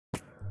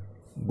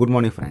Good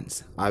morning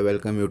friends. I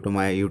welcome you to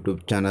my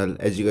YouTube channel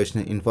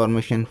Educational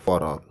Information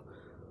for All.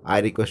 I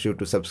request you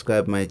to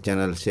subscribe my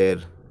channel, share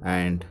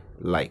and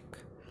like.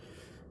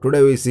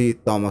 Today we see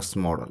Thomas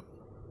model.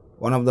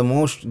 One of the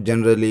most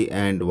generally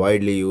and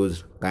widely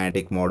used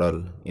kinetic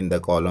model in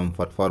the column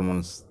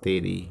performance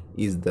theory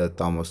is the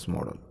Thomas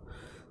model.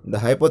 The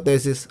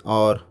hypothesis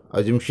or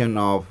assumption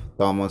of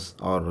Thomas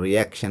or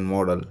reaction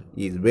model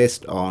is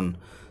based on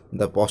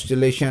the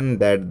postulation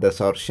that the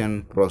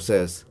sorption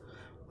process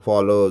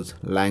follows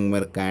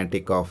Langmuir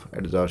kinetic of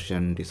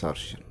adsorption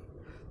desorption.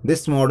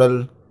 This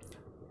model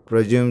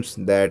presumes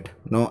that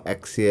no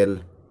axial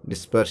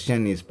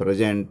dispersion is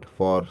present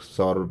for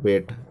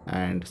sorbate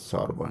and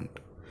sorbent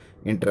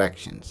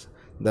interactions.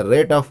 The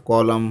rate of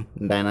column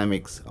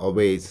dynamics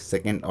obeys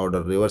second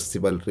order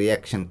reversible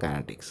reaction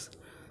kinetics.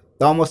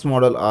 Thomas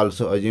model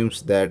also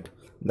assumes that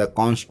the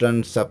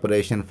constant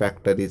separation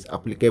factor is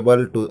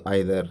applicable to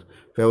either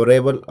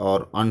favorable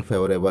or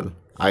unfavorable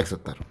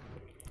isotherm.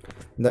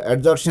 The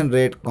adsorption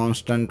rate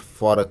constant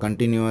for a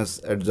continuous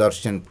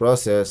adsorption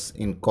process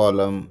in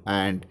column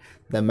and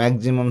the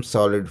maximum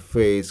solid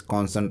phase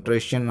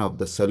concentration of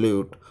the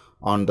solute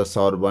on the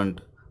sorbent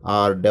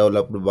are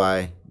developed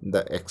by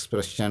the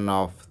expression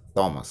of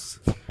Thomas.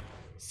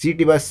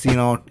 Ct by C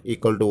naught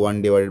equal to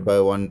 1 divided by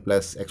 1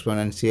 plus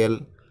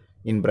exponential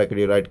in bracket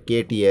you write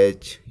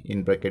kth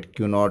in bracket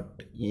q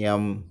naught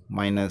m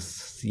minus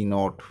C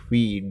naught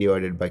v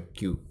divided by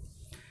q.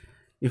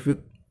 If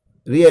you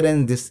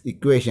rearrange this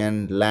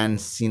equation, ln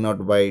C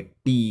naught by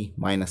t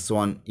minus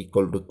 1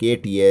 equal to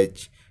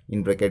kth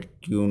in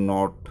bracket q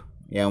naught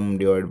m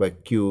divided by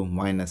q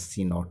minus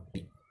C naught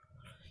t.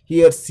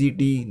 Here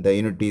Ct, the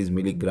unit is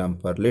milligram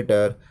per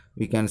liter,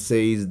 we can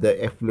say is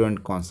the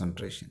effluent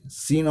concentration.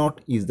 C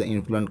naught is the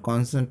influent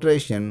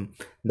concentration,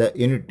 the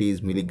unit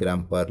is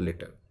milligram per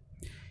liter.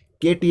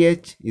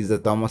 Kth is the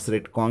Thomas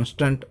rate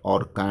constant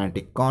or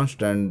kinetic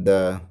constant,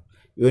 the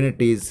unit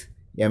is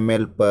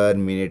ml per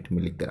minute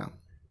milligram.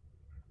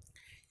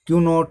 Q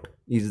naught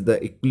is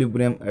the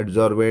equilibrium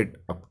adsorbate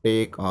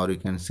uptake, or you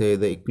can say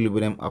the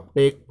equilibrium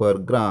uptake per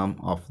gram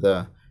of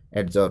the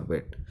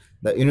adsorbate.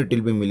 The unit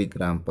will be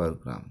milligram per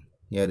gram.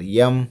 Here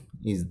m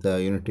is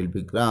the unit will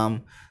be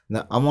gram,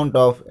 the amount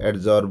of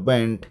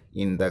adsorbent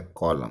in the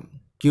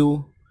column.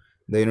 Q,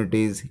 the unit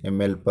is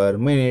ml per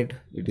minute,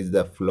 it is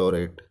the flow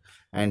rate,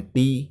 and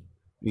T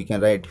we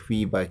can write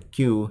V by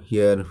Q.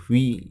 Here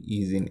V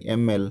is in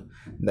ml,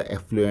 the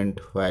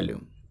effluent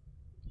volume.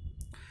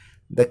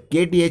 The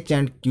kth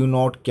and q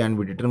naught can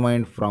be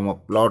determined from a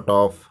plot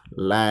of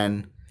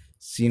ln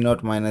C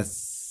naught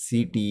minus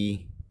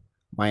Ct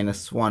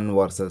minus 1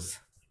 versus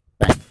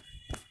time.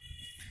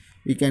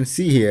 We can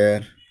see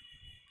here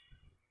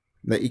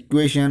the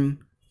equation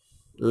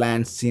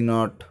ln C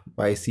naught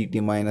by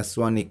Ct minus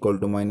 1 equal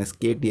to minus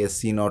kth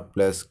C naught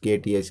plus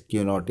kth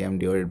q naught m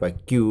divided by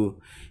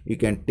q. You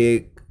can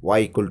take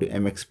y equal to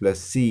mx plus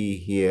c.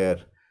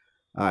 Here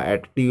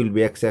at t will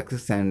be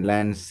x-axis and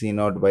ln C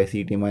naught by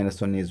Ct minus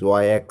 1 is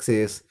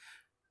y-axis.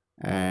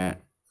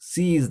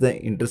 C is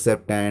the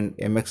intercept and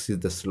mx is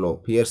the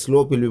slope. Here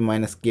slope will be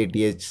minus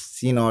kth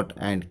C naught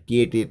and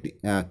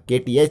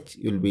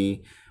kth will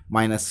be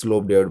minus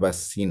slope divided by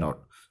C naught.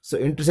 So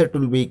intercept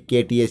will be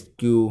kth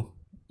q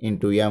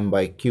into m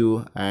by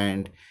q,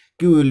 and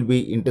q will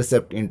be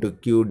intercept into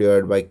q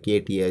divided by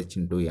kth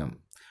into m.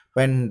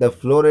 When the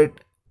flow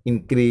rate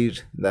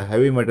increased, the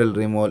heavy metal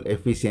removal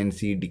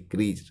efficiency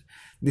decreased.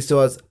 This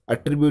was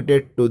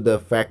attributed to the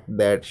fact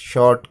that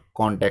short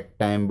contact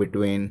time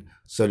between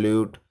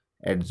solute,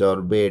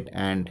 adsorbate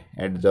and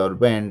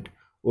adsorbent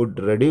would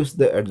reduce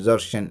the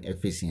adsorption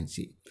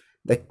efficiency.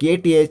 The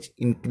kth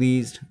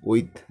increased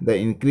with the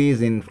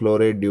increase in flow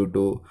rate due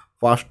to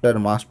faster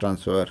mass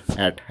transfer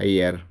at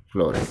higher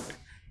flow rate.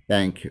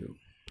 Thank you.